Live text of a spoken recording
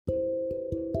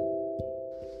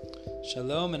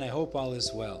Shalom, and I hope all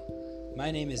is well.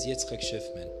 My name is Yitzchak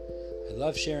Schiffman. I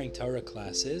love sharing Torah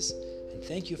classes, and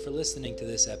thank you for listening to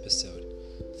this episode.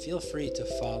 Feel free to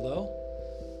follow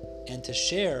and to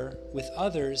share with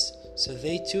others so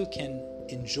they too can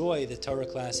enjoy the Torah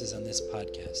classes on this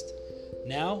podcast.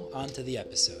 Now, on to the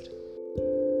episode.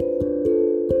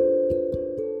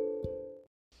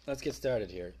 Let's get started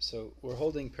here. So we're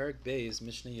holding Pirkei Avos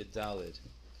Mishnah Yud Daled,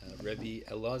 Rebbe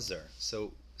Elazar.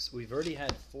 So we've already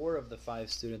had 4 of the 5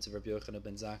 students of Rabbi Yochanan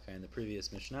ben Zakkai in the previous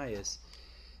Mishnayos,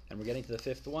 and we're getting to the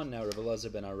 5th one now, Rabbi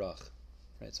Elazar ben Arach.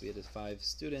 Right, so we had 5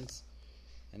 students,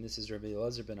 and this is Rabbi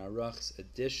Elazar ben Arach's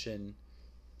addition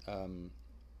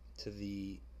to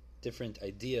the different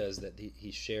ideas that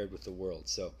he shared with the world.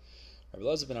 So Rabbi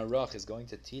Elazar ben Arach is going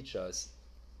to teach us,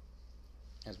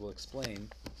 as we'll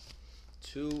explain,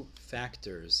 2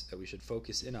 factors that we should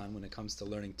focus in on when it comes to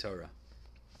learning Torah.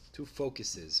 2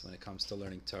 focuses when it comes to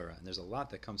learning Torah. And there's a lot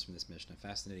that comes from this Mishnah.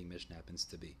 Fascinating Mishnah happens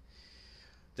to be.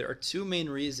 There are 2 main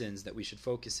reasons that we should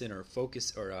focus in, or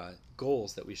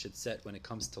goals that we should set when it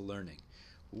comes to learning.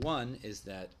 One is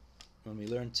that when we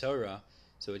learn Torah,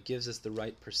 so it gives us the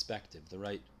right perspective, the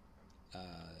right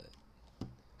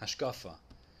hashkafa,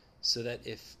 so that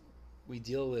if we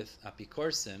deal with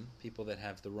apikorsim, people that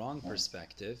have the wrong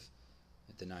perspective,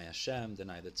 deny Hashem,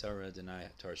 deny the Torah, deny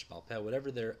Torah Sheba'al Peh,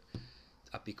 whatever their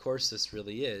apikorsis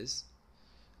really is,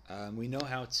 we know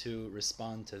how to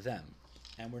respond to them,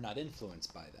 and we're not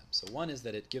influenced by them. So one is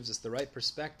that it gives us the right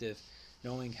perspective,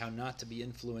 knowing how not to be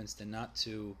influenced and not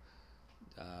to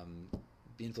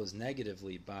be influenced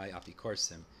negatively by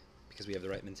apikorsim, because we have the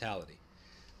right mentality.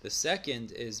 The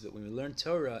second is that when we learn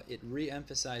Torah, it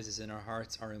re-emphasizes in our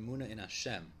hearts our emunah in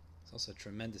Hashem. It's also a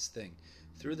tremendous thing.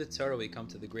 Through the Torah, we come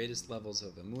to the greatest levels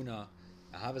of emunah,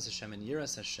 ahavas Hashem, and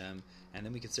yiras Hashem, and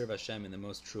then we can serve Hashem in the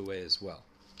most true way as well.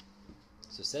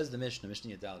 So says the Mishnah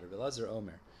Yud Daled, Rabbi Elazar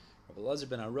Omer, Rabbi Elazar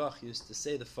ben Arach used to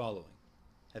say the following: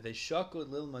 Have a shakud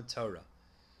lilmad Torah.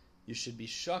 You should be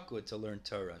shakud to learn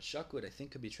Torah. Shakud, I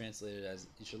think, could be translated as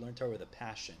you should learn Torah with a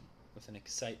passion, with an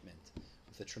excitement,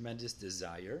 with a tremendous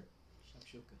desire.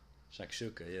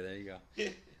 Shakshuka, yeah, there you go.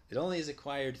 It only is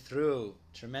acquired through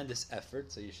tremendous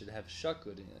effort, so you should have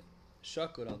shakud.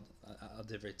 Shakud al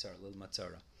divrei Torah, lilmad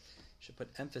Torah. You should put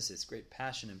emphasis, great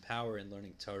passion and power in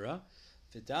learning Torah.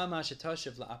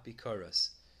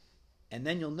 And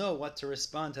then you'll know what to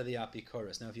respond to the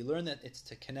apikoros. Now, if you learn that it's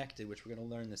to connected, which we're going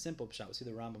to learn in the simple pshat, we'll see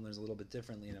the Rambam learns a little bit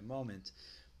differently in a moment,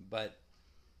 but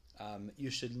you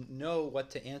should know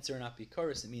what to answer in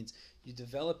apikoros. It means you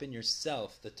develop in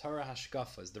yourself the Torah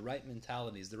hashkafas, the right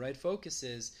mentalities, the right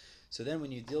focuses, so then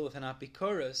when you deal with an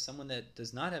apikoros, someone that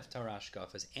does not have Torah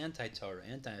hashkafas, anti-Torah,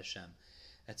 anti-Hashem,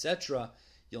 etc.,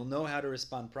 you'll know how to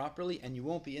respond properly, and you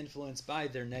won't be influenced by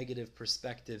their negative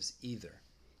perspectives either.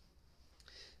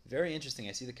 Very interesting.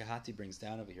 I see the Kahati brings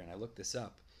down over here, and I looked this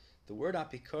up. The word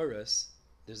apikoros,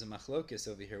 there's a machlokes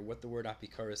over here, what the word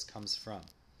apikoros comes from.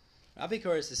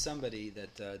 Apikoros is somebody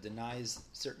that denies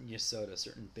certain yesoda,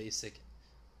 certain basic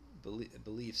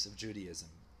beliefs of Judaism.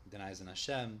 Denies in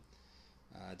Hashem,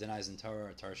 denies in Torah,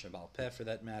 or Torah Sheba'al Peh for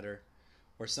that matter,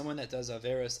 or someone that does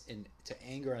averos to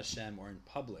anger Hashem or in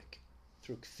public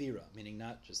through kfira, meaning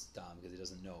not just dam because he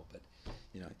doesn't know, but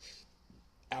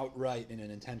outright in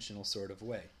an intentional sort of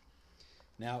way.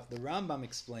 Now the Rambam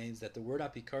explains that the word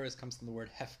apikoros comes from the word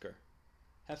hefker.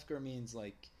 Hefker means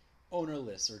like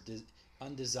ownerless or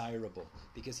undesirable,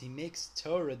 because he makes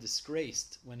Torah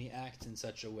disgraced when he acts in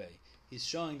such a way. He's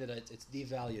showing that it's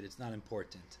devalued, it's not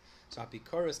important. So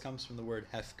apikoros comes from the word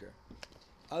hefker.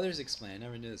 Others explain, I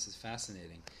never knew this, is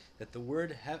fascinating, that the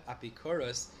word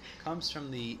apikoros comes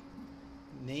from the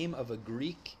name of a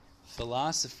Greek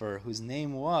philosopher whose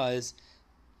name was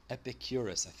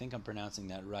Epicurus. I think I'm pronouncing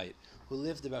that right. Who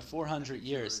lived about 400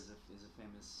 years. Is a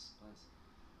famous place.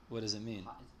 What does it mean?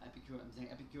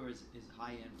 Epicurus is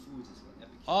high-end foods. Is what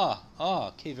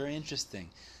Epicurus. Okay, very interesting.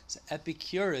 So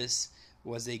Epicurus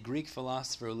was a Greek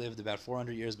philosopher who lived about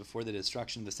 400 years before the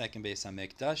destruction of the second Beis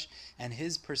HaMikdash, and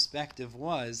his perspective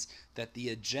was that the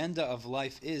agenda of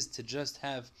life is to just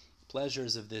have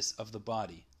pleasures of the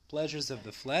body, pleasures of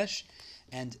the flesh,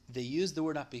 and they use the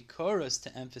word apikoros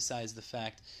to emphasize the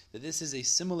fact that this is a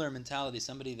similar mentality,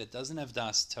 somebody that doesn't have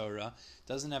das Torah,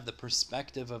 doesn't have the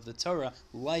perspective of the Torah,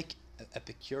 like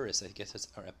Epicurus. I guess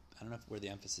I don't know where the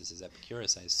emphasis is,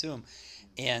 Epicurus, I assume,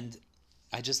 and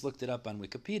I just looked it up on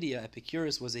Wikipedia.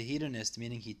 Epicurus was a hedonist,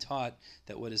 meaning he taught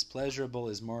that what is pleasurable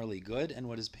is morally good and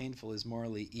what is painful is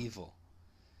morally evil.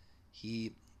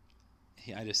 He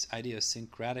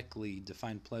idiosyncratically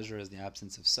defined pleasure as the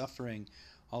absence of suffering.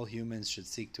 All humans should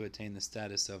seek to attain the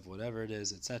status of whatever it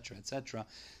is, etc., etc.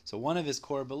 So one of his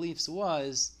core beliefs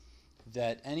was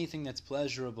that anything that's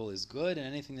pleasurable is good and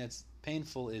anything that's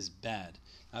painful is bad.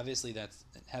 Obviously, that's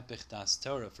hepech das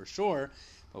Torah for sure.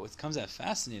 But what comes out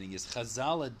fascinating is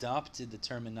Chazal adopted the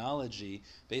terminology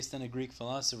based on a Greek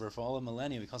philosopher for all of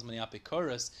millennia. He calls him the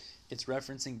Epicurus. It's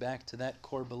referencing back to that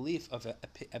core belief of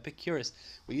Epicurus.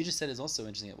 What you just said is also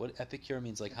interesting. What Epicure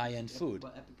means, like high-end food.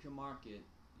 Well, Epicure Market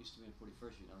used to be in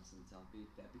 41st Street, now it's in the South Beach.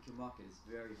 The Epicure Market is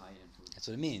very high-end food. That's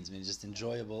what it means. I mean, just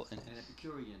enjoyable. And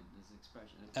Epicurean is an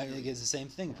expression. I think it's the same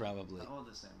thing, probably. All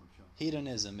the same, I'm sure.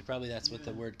 Hedonism. Probably that's what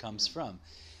the word comes from.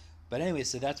 But anyway,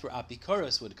 so that's where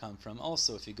Apikoros would come from.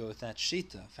 Also, if you go with that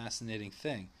Shita, fascinating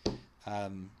thing.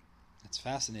 It's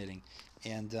fascinating.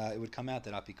 And it would come out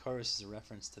that Apikoros is a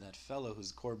reference to that fellow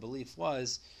whose core belief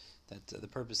was that the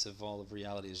purpose of all of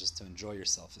reality is just to enjoy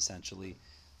yourself, essentially,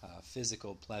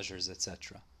 physical pleasures,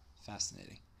 etc.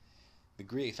 Fascinating. The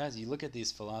Greek, in fact, you look at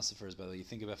these philosophers, by the way, you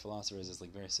think about philosophers as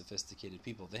like very sophisticated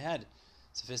people. They had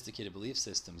sophisticated belief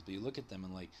systems, but you look at them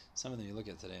and like some of them you look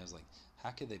at today, I was like, how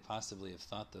could they possibly have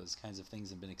thought those kinds of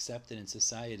things and been accepted in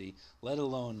society, let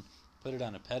alone put it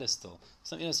on a pedestal?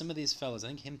 Some of these fellows, I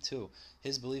think him too,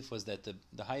 his belief was that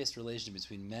the highest relation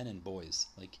between men and boys,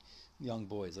 like young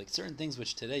boys, like certain things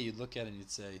which today you'd look at and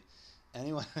you'd say,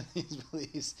 anyone with these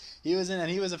beliefs, he was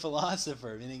a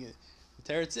philosopher, meaning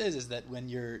the teretz is that when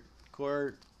your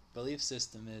core belief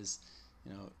system is,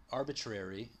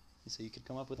 arbitrary, so you could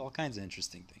come up with all kinds of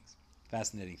interesting things.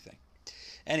 Fascinating thing.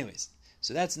 Anyways,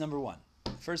 so that's number one.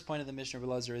 The first point of the Mishnah of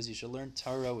Elazar is you should learn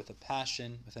Torah with a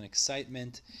passion, with an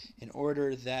excitement, in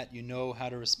order that you know how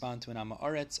to respond to an Am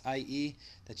Haaretz, i.e.,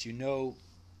 that you know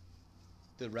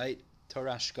the right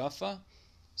Torah shkafa.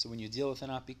 So when you deal with an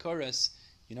Apikoros,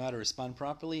 you know how to respond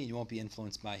properly, and you won't be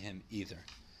influenced by him either.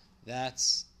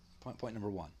 That's point number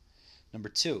one. Number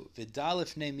two,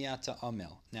 Vidalif ne miata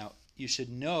amel. Now, you should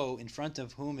know in front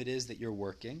of whom it is that you're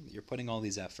working, that you're putting all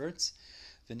these efforts.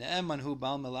 V'ne'eman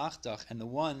bal melachtach, and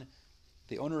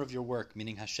the owner of your work,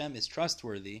 meaning Hashem, is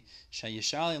trustworthy.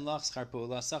 Shayishalim lach schar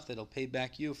pa'ulasach, that'll pay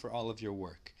back you for all of your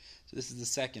work. So this is the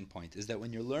second point, is that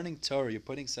when you're learning Torah, you're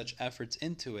putting such efforts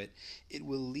into it, it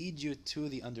will lead you to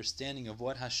the understanding of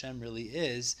what Hashem really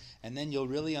is, and then you'll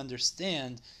really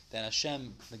understand that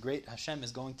Hashem, the great Hashem,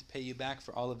 is going to pay you back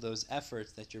for all of those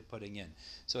efforts that you're putting in.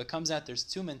 So it comes out there's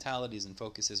two mentalities and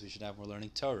focuses we should have when we're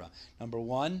learning Torah. Number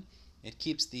one, it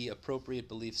keeps the appropriate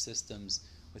belief systems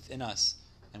within us,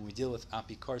 and we deal with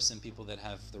apikorsim, people that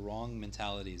have the wrong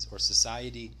mentalities, or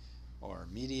society, or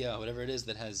media, whatever it is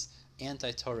that has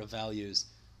anti-Torah values.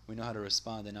 We know how to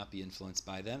respond and not be influenced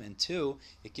by them. And two,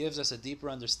 it gives us a deeper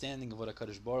understanding of what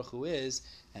HaKadosh Baruch Hu is,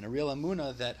 and a real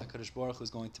amunah that HaKadosh Baruch Hu is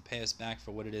going to pay us back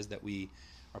for what it is that we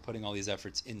are putting all these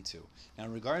efforts into. Now,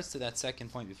 in regards to that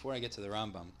second point, before I get to the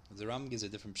Rambam gives a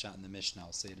different pshat in the Mishnah.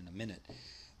 I'll say it in a minute.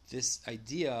 This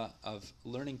idea of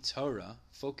learning Torah,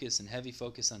 heavy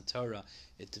focus on Torah,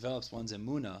 it develops one's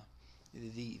emunah.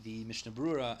 The Mishnah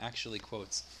Brura actually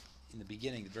quotes in the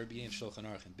beginning, the very beginning of Shulchan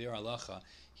Aruch, in Bir Halacha,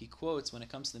 he quotes when it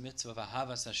comes to the mitzvah of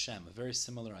Ahavas Hashem, a very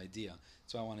similar idea.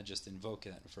 So I want to just invoke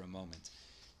that for a moment.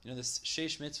 This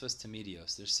Sheish mitzvahs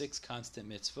Tamidios, there's 6 constant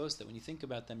mitzvahs that when you think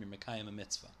about them, you're Mekayim a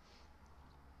mitzvah.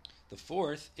 The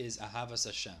fourth is Ahavas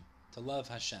Hashem, to love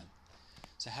Hashem.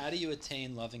 So how do you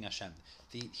attain loving Hashem?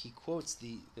 He quotes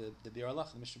the Bir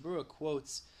Halacha, the Mishnah Brura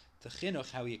quotes the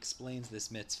Chinuch, how he explains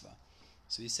this mitzvah.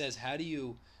 So he says, how do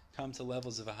you come to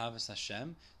levels of Ahavas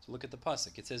Hashem? So look at the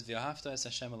pasuk. It says, V'ahavta es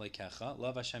Hashem Elokecha,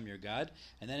 love Hashem your God,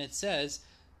 and then it says,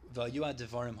 V'yuad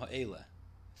devarim ha'ela,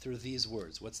 through these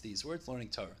words. What's these words? Learning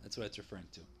Torah. That's what it's referring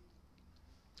to.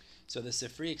 So the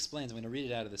Sifri explains, I'm going to read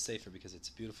it out of the Sefer because it's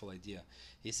a beautiful idea.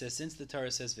 He says, since the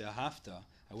Torah says V'ahavta,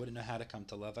 I wouldn't know how to come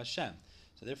to love Hashem.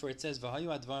 So therefore it says,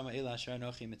 V'hayuad devarim ha'ela asher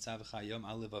anochi mitzavcha yom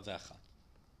al levavecha.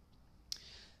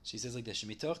 She says like this,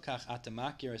 Shemitoch kach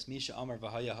atamakir es misha amar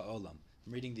v'haya ha'olam.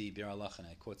 I'm reading the Bir Halacha and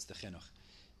I quotes the Chinuch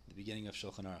at the beginning of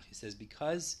Shulchan Aruch. He says,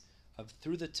 because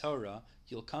through the Torah,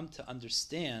 you'll come to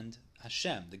understand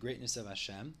Hashem, the greatness of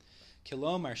Hashem.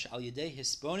 Kilomar she'al yedei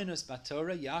hisponinus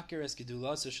b'Torah yakir es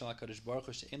gedulaso shel HaKadosh Baruch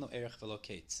Hu she'en lo erech v'lo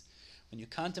kates. When you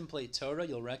contemplate Torah,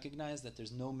 you'll recognize that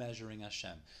there's no measuring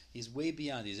Hashem. He's way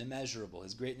beyond, he's immeasurable.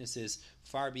 His greatness is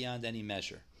far beyond any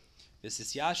measure. And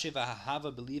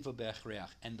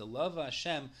the love of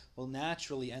Hashem will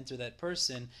naturally enter that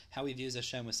person, how he views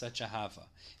Hashem with such a hava.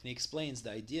 And he explains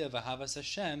the idea of Ahavas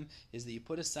Hashem is that you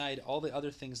put aside all the other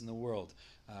things in the world.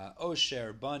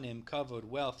 Osher, banim, kavod,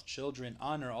 wealth, children,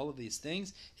 honor, all of these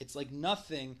things. It's like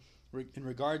nothing in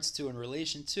regards to, in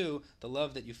relation to, the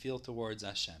love that you feel towards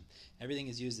Hashem. Everything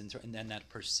is used in that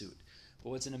pursuit. But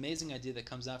what's an amazing idea that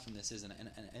comes out from this is, and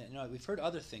we've heard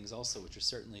other things also which are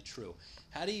certainly true.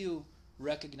 How do you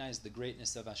recognize the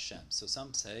greatness of Hashem. So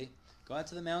some say, go out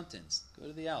to the mountains, go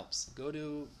to the Alps, go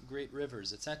to great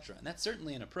rivers, etc. And that's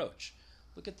certainly an approach.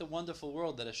 Look at the wonderful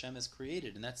world that Hashem has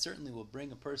created, and that certainly will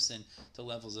bring a person to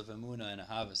levels of emunah and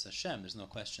ahavas Hashem. There's no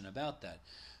question about that.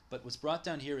 But what's brought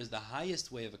down here is the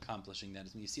highest way of accomplishing that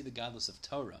is when you see the godless of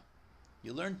Torah.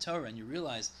 You learn Torah and you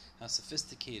realize how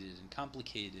sophisticated and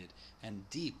complicated and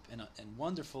deep and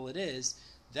wonderful it is.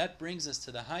 That brings us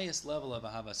to the highest level of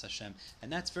ahavas Hashem,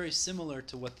 and that's very similar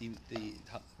to what the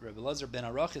Elazar ben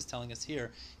Aruch is telling us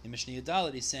here in Mishnah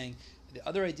Yudalit. He's saying the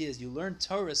other idea is you learn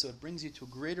Torah, so it brings you to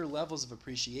greater levels of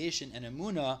appreciation and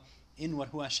emunah in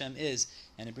who Hashem is,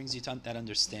 and it brings you to that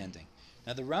understanding.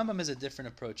 Now the Rambam has a different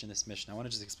approach in this Mishnah. I want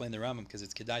to just explain the Rambam because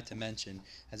it's kedai to mention,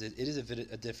 as it is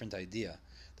a different idea.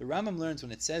 The Rambam learns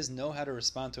when it says know how to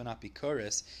respond to an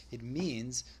apikoros, it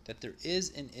means that there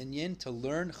is an inyan to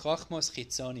learn chachmos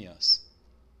chitzonios.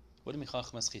 What do you mean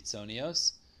chachmos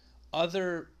chitzonios?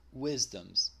 Other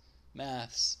wisdoms,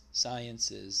 maths,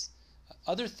 sciences,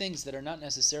 other things that are not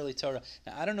necessarily Torah.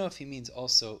 Now I don't know if he means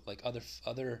also like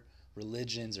other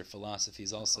religions or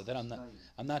philosophies also. That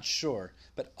I'm not sure.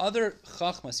 But other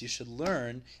chachmas you should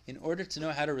learn in order to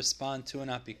know how to respond to an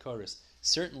apikoros.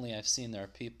 Certainly I've seen there are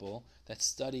people that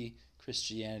study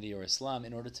Christianity or Islam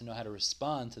in order to know how to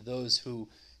respond to those who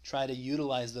try to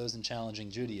utilize those in challenging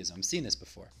Judaism. I've seen this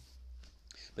before.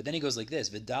 But then he goes like this,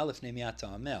 V'dalef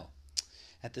nemiata amel.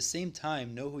 At the same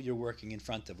time, know who you're working in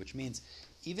front of, which means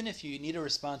even if you need to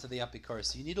respond to the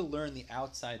apikoros, you need to learn the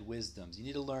outside wisdoms. You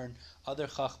need to learn other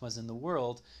chachmas in the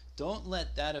world. Don't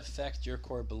let that affect your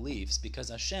core beliefs, because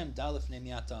Hashem, dalef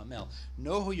nemiata amel,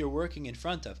 know who you're working in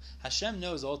front of. Hashem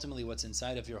knows ultimately what's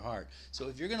inside of your heart. So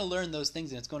if you're going to learn those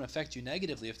things and it's going to affect you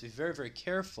negatively, you have to be very, very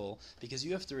careful, because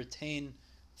you have to retain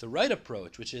the right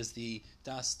approach, which is the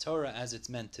das Torah as it's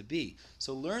meant to be.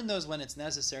 So learn those when it's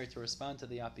necessary to respond to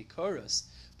the apikoros,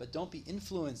 but don't be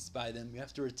influenced by them. You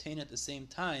have to retain at the same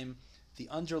time the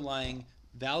underlying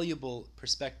valuable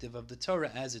perspective of the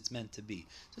Torah as it's meant to be.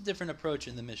 It's a different approach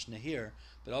in the Mishnah here,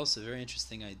 but also a very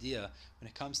interesting idea when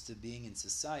it comes to being in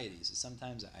society. So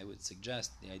sometimes I would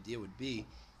suggest the idea would be,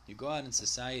 you go out in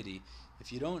society,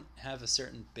 if you don't have a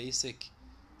certain basic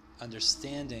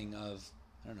understanding of,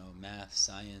 I don't know, math,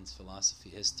 science,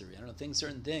 philosophy, history, I don't know,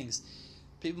 certain things,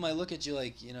 people might look at you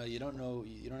like, you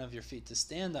don't have your feet to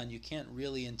stand on, you can't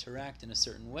really interact in a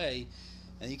certain way,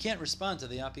 and you can't respond to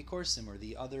the apikorsim or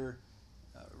the other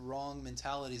wrong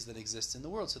mentalities that exist in the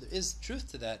world. So there is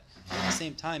truth to that. But at the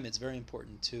same time, it's very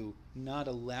important to not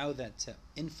allow that to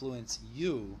influence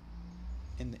you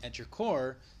at your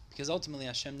core, because ultimately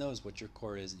Hashem knows what your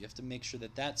core is, and you have to make sure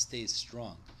that that stays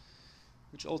strong,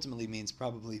 which ultimately means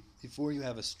probably before you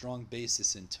have a strong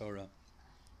basis in Torah,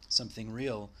 something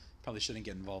real, probably shouldn't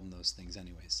get involved in those things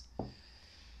anyways.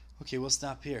 Okay, we'll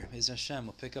stop here. Be'ez Hashem,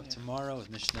 we'll pick up tomorrow with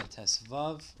Mishnah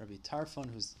Tesvav, Rabbi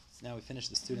Tarfon, who's now we finished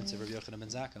the students of Rabbi Yochanan ben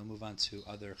Zakkai. We'll move on to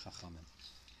other Chachamim.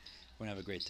 We're going to have a great day.